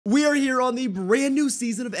We are here on the brand new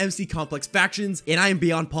season of MCComplex Factions, and I am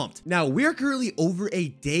beyond pumped. Now, we are currently over a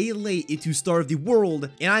day late into Start of the World,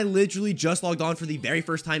 and I literally just logged on for the very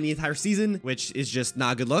first time the entire season, which is just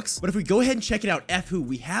not good looks. But if we go ahead and check it out, F-Who,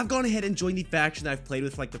 we have gone ahead and joined the faction that I've played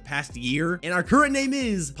with for like the past year, and our current name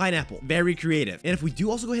is Pineapple. Very creative. And if we do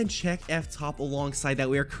also go ahead and check F-Top alongside that,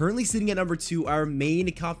 we are currently sitting at number 2. Our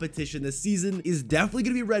main competition this season is definitely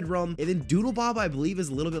going to be RedDragon, and then Doodlebob, I believe, is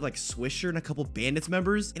a little bit like Swisher and a couple Bandits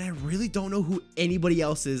members. And I really don't know who anybody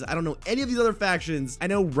else is. I don't know any of these other factions. I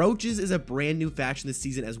know Roaches is a brand new faction this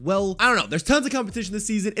season as well. I don't know. There's tons of competition this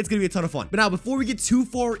season. It's gonna be a ton of fun. But now, before we get too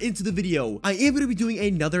far into the video, I am gonna be doing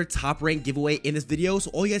another top rank giveaway in this video. So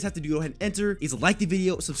all you guys have to do, go ahead and enter, is like the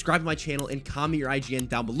video, subscribe to my channel, and comment your IGN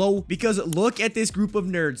down below. Because look at this group of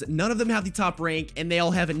nerds. None of them have the top rank, and they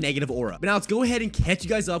all have a negative aura. But now let's go ahead and catch you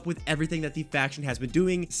guys up with everything that the faction has been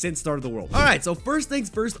doing since Start of the World. All right, so first things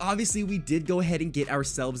first, obviously we did go ahead and get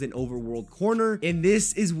ourselves an overworld corner, and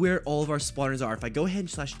this is where all of our spawners are. If I go ahead and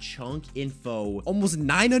slash chunk info, almost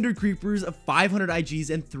 900 creepers, 500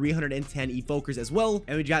 IGs, and 310 evokers as well,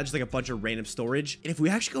 and we got just like a bunch of random storage. And if we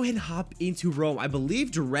actually go ahead and hop into Rome, I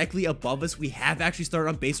believe directly above us we have actually started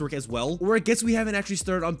on base work as well, or I guess we haven't actually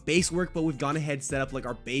started on base work, but we've gone ahead and set up like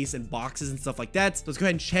our base and boxes and stuff like that. So let's go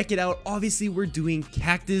ahead and check it out. Obviously we're doing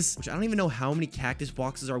cactus, which I don't even know how many cactus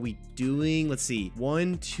boxes are we doing. Let's see,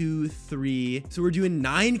 1 2 3, so we're doing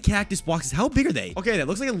 9 cactus boxes. How big are they? Okay, that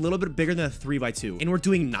looks like a little bit bigger than a 3x2, and we're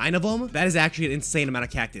doing 9 of them. That is actually an insane amount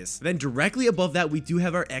of cactus. Then directly above that we do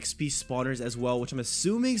have our XP spawners as well, which I'm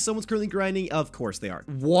assuming someone's currently grinding. Of course they are.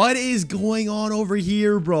 What is going on over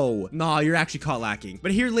here, bro? Nah, you're actually caught lacking.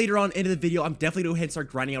 But here later on into the video, I'm definitely gonna go ahead and start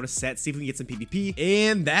grinding out a set, see if we can get some PvP,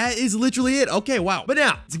 and that is literally it. Okay, wow. But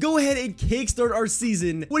now to go ahead and kickstart our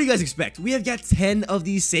season, what do you guys expect? We have got 10 of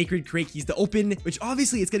these sacred crate keys to open, which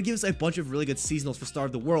obviously it's gonna give us a bunch of really good seasonals for Start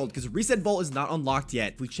of the World, because Reset Vault is not unlocked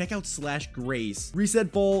yet. If we check out /Grace,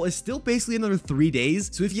 Reset Vault is still basically another 3 days.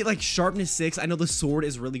 So if you get like Sharpness 6, I know the sword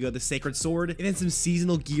is really good, the Sacred Sword, and then some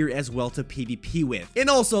seasonal gear as well to PvP with. And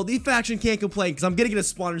also, the faction can't complain because I'm gonna get a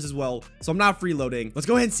spawners as well, so I'm not freeloading. Let's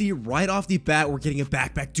go ahead and see right off the bat, we're getting a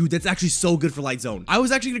backpack. Dude, that's actually so good for Light Zone. I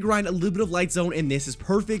was actually gonna grind a little bit of Light Zone, and this is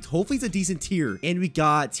perfect. Hopefully it's a decent tier, and we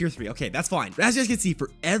got tier 3. Okay, that's fine. But as you guys can see, for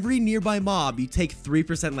every nearby mob, you take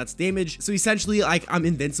 3% less damage. So essentially, like, I'm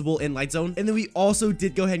invincible in Light Zone. And then we also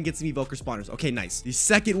did go ahead and get some evoker spawners. Okay, nice. The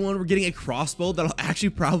second one, we're getting a crossbow that'll actually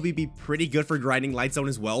probably be pretty good for grinding Light Zone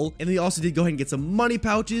as well. And we also did go ahead and get some money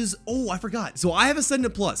pouches. Oh, I forgot. So I have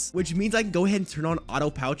Ascendant Plus, which means I can go ahead and turn on auto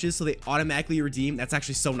pouches so they automatically redeem. That's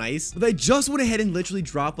actually so nice. But I just went ahead and literally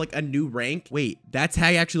dropped like a new rank. Wait, that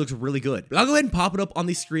tag actually looks really good. But I'll go ahead and pop it up on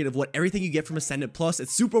the screen of what everything you get from Ascendant Plus.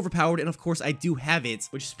 It's super overpowered, and of course I do have it,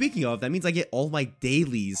 which, speaking of, that means I get all my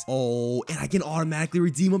dailies. Oh, and I can automatically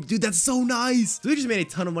redeem them. Dude, that's so nice. So we just made a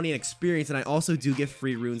ton of money and experience, and I also do get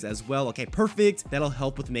free runes as well. Okay, perfect. That'll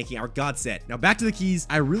help with making our god set. Now back to the keys.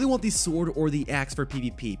 I really want the sword or the axe for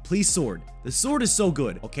PvP. Please, sword. The sword is so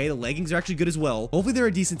good. Okay, the leggings are actually good as well. Hopefully they're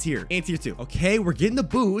a decent tier. And tier 2. Okay, we're getting the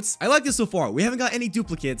boots. I like this so far. We haven't got any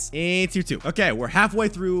duplicates. And tier 2. Okay, we're halfway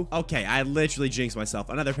through. Okay, I literally jinxed myself.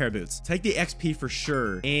 Another pair of boots. Take the XP for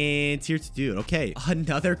sure. And tier 2. Dude, okay.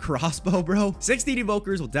 Another crossbow, bro. 16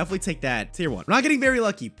 evokers. We'll definitely take that. Tier 1. We're not getting very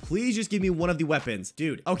lucky. Please just give me one of the weapons.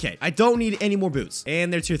 Dude, okay. I don't need any more boots.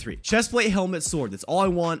 And they're tier 3. Chestplate, helmet, sword. That's all I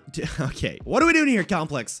want. Okay. What are we doing here,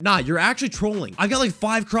 Complex? Nah, you're actually trolling. I got like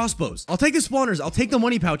 5 crossbows. I'll take the spawners. I'll take the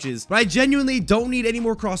money pouches, but I genuinely don't need any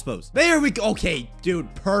more crossbows. There we go. Okay,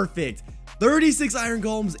 dude, perfect. 36 iron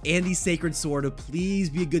golems and the sacred sword. Please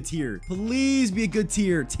be a good tier. Please be a good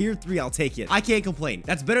tier. Tier 3, I'll take it. I can't complain.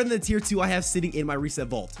 That's better than the tier 2 I have sitting in my reset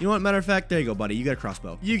vault. You know what? Matter of fact, there you go, buddy. You got a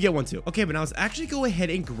crossbow. You get one too. Okay, but now let's actually go ahead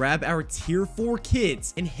and grab our tier 4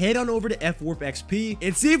 kits and head on over to F-Warp XP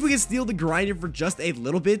and see if we can steal the grinder for just a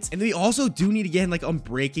little bit. And then we also do need to get like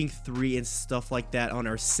Unbreaking 3 and stuff like that on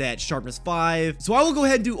our set. Sharpness 5. So I will go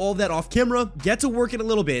ahead and do all of that off camera, get to work in a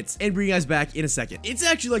little bit, and bring you guys back in a second. It's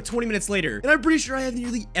actually like 20 minutes later, and I'm pretty sure I have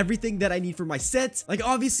nearly everything that I need for my set. Like,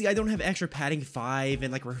 obviously, I don't have extra padding 5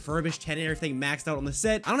 and like refurbished 10 and everything maxed out on the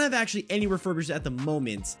set. I don't have actually any refurbished at the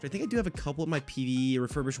moment. I think I do have a couple of my PvE,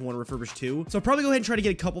 refurbished 1, refurbished 2. So I'll probably go ahead and try to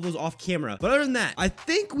get a couple of those off camera. But other than that, I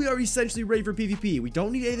think we are essentially ready for PvP. We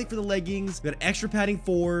don't need anything for the leggings. We got extra padding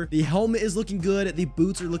 4. The helmet is looking good. The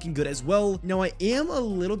boots are looking good as well. Now, I am a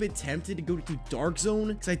little bit tempted to go to Dark Zone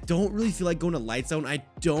because I don't really feel like going to Light Zone. I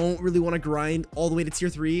don't really want to grind all the way to tier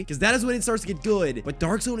 3 because that is when it's it starts to get good, but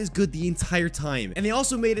Dark Zone is good the entire time. And they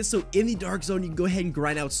also made it so in the Dark Zone, you can go ahead and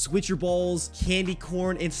grind out switcher balls, candy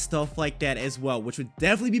corn, and stuff like that as well, which would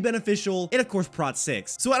definitely be beneficial. And of course, Prot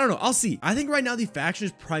 6. So I don't know. I'll see. I think right now the faction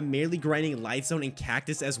is primarily grinding Light Zone and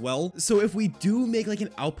Cactus as well. So if we do make like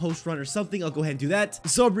an outpost run or something, I'll go ahead and do that.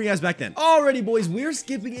 So I'll bring you guys back then. Alrighty, boys, we're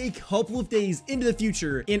skipping a couple of days into the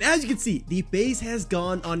future. And as you can see, the base has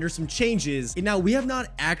gone under some changes. And now we have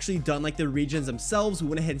not actually done like the regions themselves. We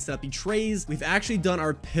went ahead and set up the trays. We've actually done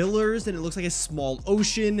our pillars, and it looks like a small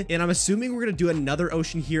ocean. And I'm assuming we're going to do another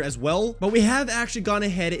ocean here as well. But we have actually gone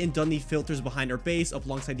ahead and done the filters behind our base up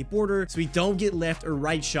alongside the border, so we don't get left or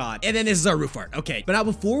right shot. And then this is our roof art. Okay, but now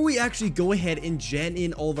before we actually go ahead and gen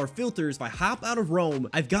in all of our filters, if I hop out of Rome,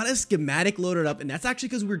 I've got a schematic loaded up, and that's actually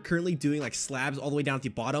because we're currently doing like slabs all the way down at the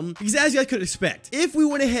bottom, because as you guys could expect, if we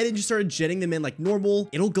went ahead and just started genning them in like normal,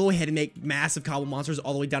 it'll go ahead and make massive cobble monsters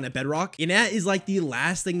all the way down at bedrock. And that is like the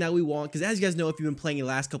last thing that we want, because as you guys know, if you've been playing the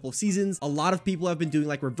last couple of seasons, a lot of people have been doing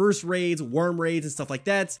like reverse raids, worm raids, and stuff like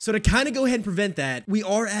that. So to kind of go ahead and prevent that, we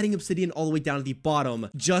are adding obsidian all the way down at the bottom,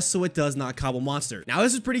 just so it does not cobble monster. Now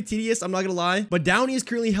this is pretty tedious, I'm not gonna lie, but Downey is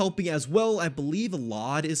currently helping as well. I believe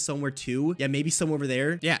Laud is somewhere too. Yeah, maybe somewhere over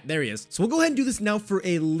there. Yeah, there he is. So we'll go ahead and do this now for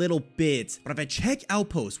a little bit. But if I check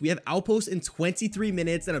outposts, we have outposts in 23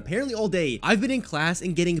 minutes, and apparently all day I've been in class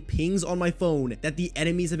and getting pings on my phone that the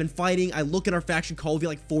enemies have been fighting. I look at our faction call, we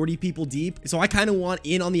like 40 people deep, so I kind of want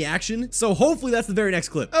in on the action. So hopefully that's the very next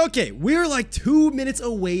clip. Okay, we're like 2 minutes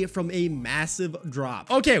away from a massive drop.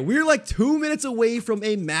 Okay, we're like 2 minutes away from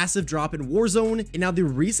a massive drop in Warzone, and now the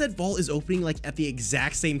reset vault is opening like at the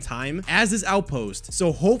exact same time as this outpost.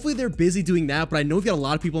 So hopefully they're busy doing that, but I know we've got a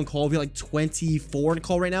lot of people in call. We've got like 24 in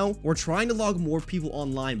call right now. We're trying to log more people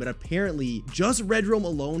online, but apparently just Red Roam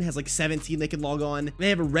alone has like 17 they can log on. They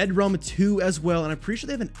have a Red Roam 2 as well, and I'm pretty sure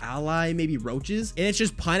they have an ally, maybe roaches, and it's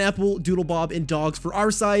just Pineapple, Doodle Bob, and dogs for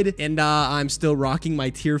our side. And I'm still rocking my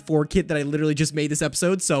tier 4 kit that I literally just made this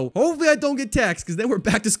episode, so hopefully I don't get taxed, because then we're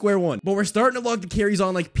back to square one. But we're starting to log the carries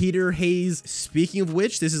on like Peter, Hayes. Speaking of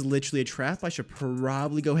which, this is literally a trap. I should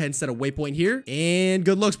probably go ahead and set a waypoint here, and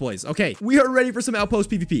good looks, boys. Okay, we are ready for some outpost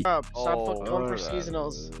PvP. Stop going for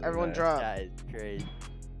seasonals. Everyone drop. That is crazy.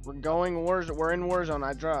 We're going we're in Warzone.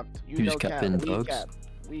 I dropped. You just kept in dogs.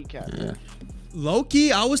 We cap. Yeah.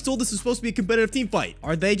 Low-key, I was told this was supposed to be a competitive team fight.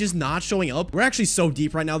 Are they just not showing up? We're actually so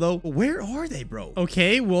deep right now, though. Where are they, bro?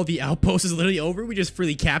 Okay, well, the outpost is literally over. We just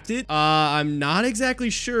freely capped it. I'm not exactly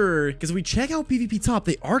sure, because we check out PvP top.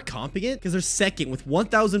 They are comping it, because they're second with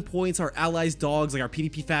 1,000 points. Our allies, dogs, like our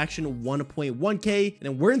PvP faction, 1.1k. And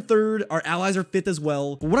then we're in third. Our allies are fifth as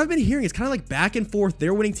well. But what I've been hearing is kind of like back and forth.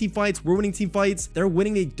 They're winning team fights. We're winning team fights. They're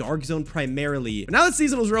winning the Dark Zone primarily. But now that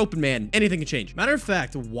seasonals are open, man, anything can change. Matter of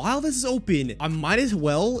fact, while this is open, I might as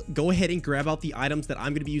well go ahead and grab out the items that I'm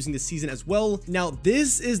going to be using this season as well. Now,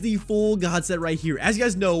 this is the full god set right here. As you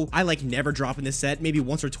guys know, I like never drop in this set, maybe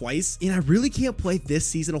once or twice, and I really can't play this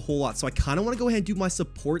season a whole lot. So I kind of want to go ahead and do my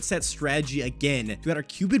support set strategy again. We got our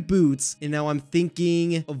Cupid boots, and now I'm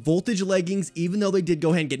thinking voltage leggings, even though they did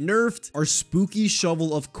go ahead and get nerfed. Our spooky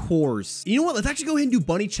shovel, of course. You know what? Let's actually go ahead and do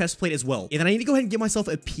bunny chest plate as well. And then I need to go ahead and get myself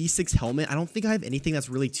a P6 helmet. I don't think I have anything that's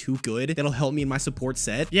really too good that'll help me in my support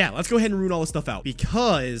set. Yeah, let's go ahead and ruin all this stuff out,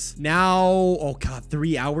 because now, oh god,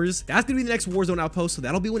 3 hours. That's gonna be the next Warzone outpost, so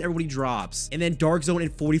that'll be when everybody drops. And then Dark Zone in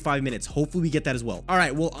 45 minutes. Hopefully we get that as well. All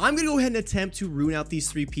right, well, I'm gonna go ahead and attempt to ruin out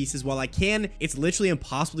these 3 pieces while I can. It's literally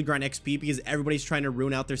impossible to grind XP because everybody's trying to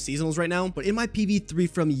ruin out their seasonals right now. But in my PV3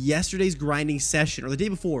 from yesterday's grinding session, or the day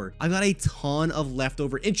before, I've got a ton of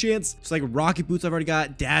leftover enchants. So like rocket boots I've already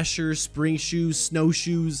got, dashers, spring shoes,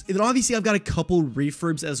 snowshoes. And then obviously I've got a couple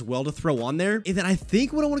refurbs as well to throw on there. And then I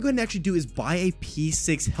think what I want to go ahead and actually do is buy a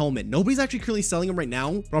P6 helmet. Nobody's actually currently selling them right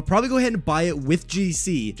now, but I'll probably go ahead and buy it with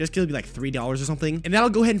GC just because it'll be like $3 or something. And that'll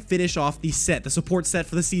go ahead and finish off the set, the support set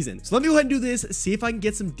for the season. So let me go ahead and do this, see if I can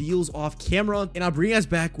get some deals off camera, and I'll bring you guys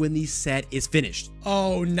back when the set is finished.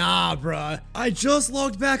 Oh, nah, bruh. I just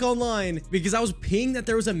logged back online because I was pinged that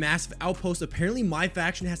there was a massive outpost. Apparently, my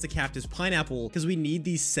faction has to cap this Pineapple because we need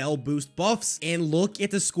these cell boost buffs. And look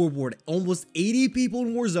at the scoreboard. Almost 80 people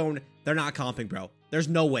in Warzone. They're not comping, bro. There's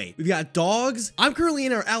no way. We've got dogs. I'm currently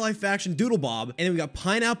in our ally faction, Doodle Bob. And then we got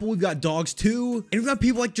Pineapple. We've got dogs too. And we've got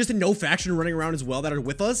people like just in no faction running around as well that are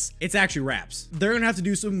with us. It's actually raps. They're gonna have to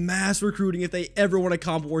do some mass recruiting if they ever want to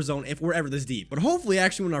comp Warzone, if we're ever this deep. But hopefully,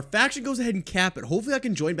 actually, when our faction goes ahead and cap it, hopefully I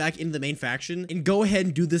can join back into the main faction and go ahead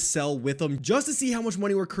and do this sell with them just to see how much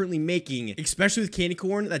money we're currently making, especially with Candy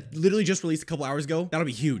Corn that literally just released a couple hours ago. That'll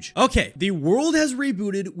be huge. Okay, the world has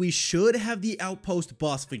rebooted. We should have the outpost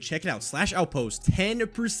bus. If we check it out, /outpost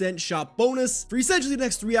 10% shop bonus for essentially the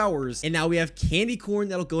next 3 hours. And now we have candy corn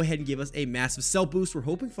that'll go ahead and give us a massive sell boost. We're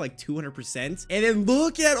hoping for like 200%. And then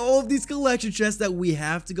look at all of these collection chests that we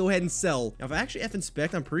have to go ahead and sell. Now, if I actually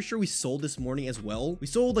inspect, I'm pretty sure we sold this morning as well. We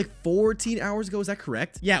sold like 14 hours ago. Is that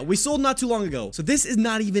correct? Yeah, we sold not too long ago. So this is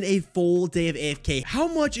not even a full day of AFK. How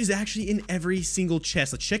much is actually in every single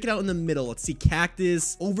chest? Let's check it out in the middle. Let's see.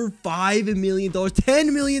 Cactus, over $5 million,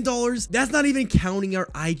 $10 million. That's not even counting our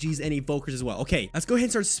IGs and evokers as well. Okay, let's go ahead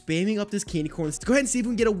and start spamming up this candy corn. Let's go ahead and see if we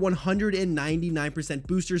can get a 199%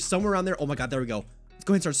 booster somewhere around there. Oh my God, there we go. Let's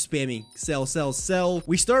go ahead and start spamming. Sell, sell, sell.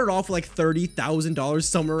 We started off with like $30,000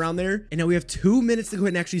 somewhere around there. And now we have 2 minutes to go ahead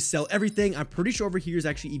and actually sell everything. I'm pretty sure over here is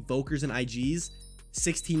actually evokers and IGs.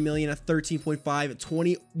 16 million at 13.5 at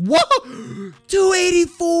 20. Whoa!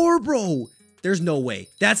 284, bro. There's no way.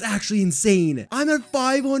 That's actually insane. I'm at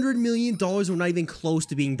 $500 million. We're not even close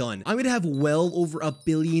to being done. I'm going to have well over $1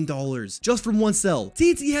 billion just from one sell.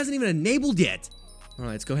 TNT hasn't even enabled yet. All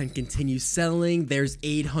right, let's go ahead and continue selling. There's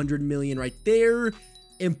 800 million right there.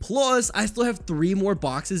 And plus, I still have 3 more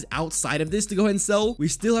boxes outside of this to go ahead and sell. We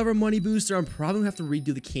still have our money booster. I'm probably going to have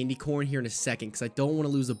to redo the candy corn here in a second because I don't want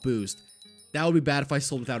to lose a boost. That would be bad if I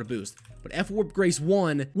sold without a boost. But F Warp Grace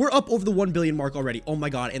 1, we're up over the 1 billion mark already. Oh my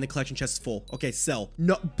God, and the collection chest is full. Okay, sell.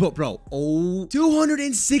 No, but bro, oh,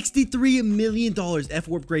 $263 million. F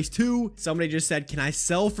Warp Grace 2. Somebody just said, can I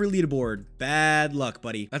sell for leaderboard? Bad luck,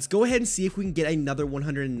 buddy. Let's go ahead and see if we can get another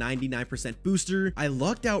 199% booster. I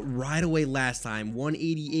lucked out right away last time.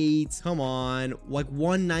 188, come on. Like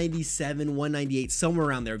 197, 198, somewhere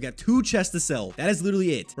around there. We've got 2 chests to sell. That is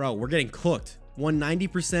literally it. Bro, we're getting cooked.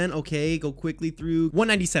 190%, okay, go quickly through.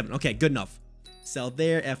 197, okay, good enough. Sell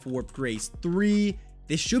there. F Warp Grace 3.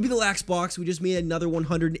 This should be the last box. We just made another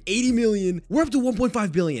 180 million. We're up to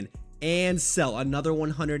 1.5 billion. And sell another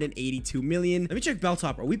 182 million. Let me check Bell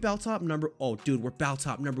Top. Are we Bell Top number? Oh, dude, we're Bell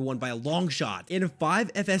Top number 1 by a long shot. And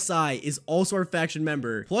 5 FSI is also our faction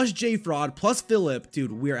member, plus J Fraud, plus Philip.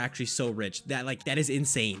 Dude, we are actually so rich. That is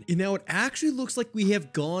insane. And now it actually looks like we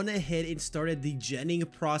have gone ahead and started the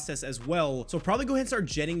genning process as well. So probably go ahead and start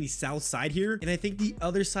genning the south side here. And I think the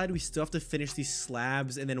other side, we still have to finish these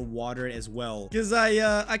slabs and then water it as well. Because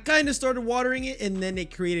I kind of started watering it and then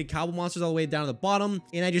it created cobble monsters all the way down to the bottom.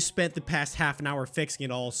 And I just spent the past half an hour fixing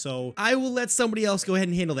it all, so I will let somebody else go ahead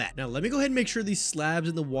and handle that. Now let me go ahead and make sure these slabs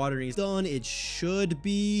and the watering is done. It should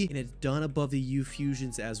be, and it's done above the U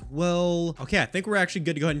fusions as well. Okay, I think we're actually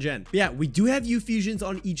good to go ahead and gen. But yeah, we do have U fusions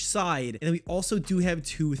on each side, and then we also do have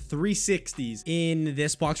 2 360s in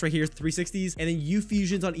this box right here, 360s, and then U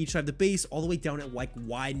fusions on each side of the base, all the way down at like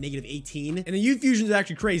Y -18. And the U fusions are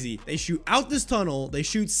actually crazy. They shoot out this tunnel, they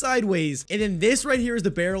shoot sideways, and then this right here is the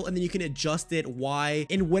barrel, and then you can adjust it Y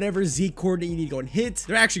in whatever Z coordinate you need to go and hit.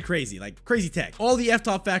 They're actually crazy, like crazy tech. All the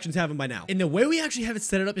F-top factions have them by now. And the way we actually have it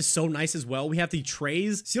set it up is so nice as well. We have the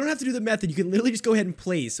trays, so you don't have to do the method. You can literally just go ahead and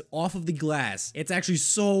place off of the glass. It's actually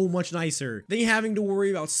so much nicer than you having to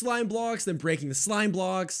worry about slime blocks, then breaking the slime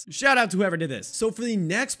blocks. Shout out to whoever did this. So for the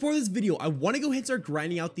next part of this video, I want to go ahead and start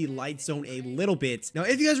grinding out the light zone a little bit. Now,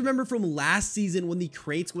 if you guys remember from last season when the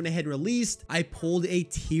crates went ahead and released, I pulled a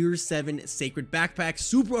tier 7 sacred backpack,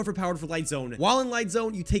 super overpowered for light zone. While in light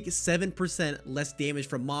zone, you take 7% less damage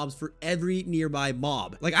from mobs for every nearby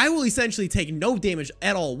mob. Like, I will essentially take no damage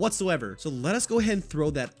at all whatsoever. So let us go ahead and throw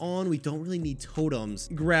that on. We don't really need totems.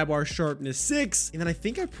 Grab our sharpness 6, and then I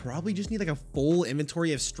think I probably just need like a full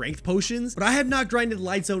inventory of strength potions. But I have not grinded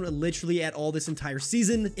light zone literally at all this entire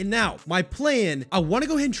season. And now my plan, I want to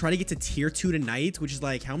go ahead and try to get to tier 2 tonight, which is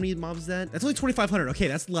like, how many mobs is that? That's only 2,500. Okay,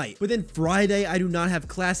 that's light. But then Friday, I do not have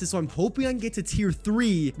classes, so I'm hoping I can get to tier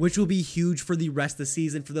 3, which will be huge for the rest of the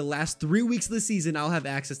season. For the last 3 weeks of the season, I'll have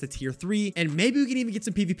access to tier 3, and maybe we can even get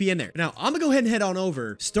some PvP in there. Now, I'm gonna go ahead and head on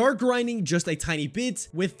over, start grinding just a tiny bit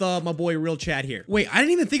with my boy Real Chad here. Wait, I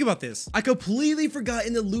didn't even think about this. I completely forgot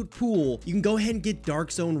in the loot pool, you can go ahead and get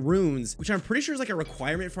Dark Zone runes, which I'm pretty sure is like a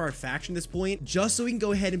requirement for our faction at this point, just so we can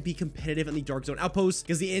go ahead and be competitive on the Dark Zone outposts,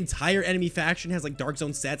 because the entire enemy faction has like Dark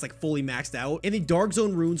Zone sets like fully maxed out, and the Dark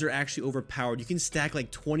Zone runes are actually overpowered. You can stack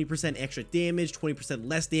like 20% extra damage, 20%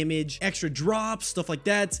 less damage, extra drops, stuff like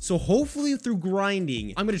that. So hopefully through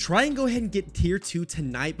grinding, I'm gonna try and go ahead and get tier 2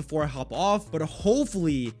 tonight before I hop off, but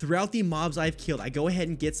hopefully throughout the mobs I've killed, I go ahead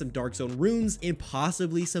and get some Dark Zone runes and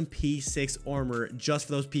possibly some P6 armor just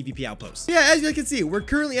for those PvP outposts. Yeah, as you guys can see, we're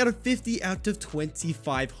currently out of 50 out of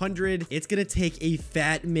 2,500. It's gonna take a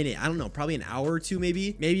fat minute. I don't know, probably an hour or two,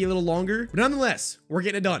 maybe a little longer, but nonetheless, we're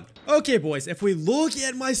getting it done. Okay, boys, if we look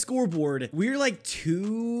at my scoreboard, we're like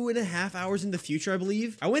 2.5 hours in the future, I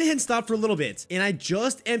believe. I went ahead and stopped for a little bit, and I just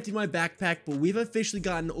just emptied my backpack, but we've officially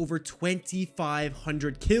gotten over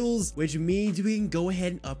 2,500 kills, which means we can go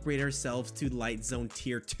ahead and upgrade ourselves to light zone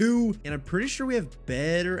tier 2. And I'm pretty sure we have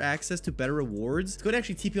better access to better rewards. Let's go ahead and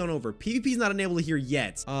actually TP on over. PvP is not enabled here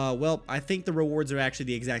yet. Well, I think the rewards are actually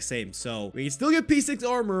the exact same. So we can still get P6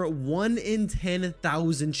 armor, 1 in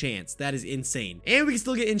 10,000 chance. That is insane. And we can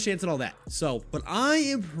still get enchants and all that. So, but I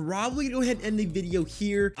am probably gonna go ahead and end the video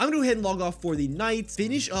here. I'm gonna go ahead and log off for the night,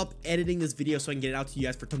 finish up editing this video so I can get it out to you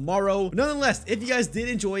guys for tomorrow. But nonetheless, if you guys did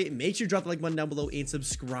enjoy it, make sure to drop the like button down below and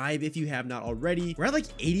subscribe if you have not already. We're at like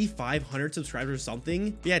 8,500 subscribers or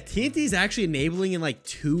something. But yeah, TNT is actually enabling in like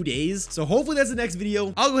 2 days. So hopefully that's the next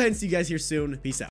video. I'll go ahead and see you guys here soon. Peace out.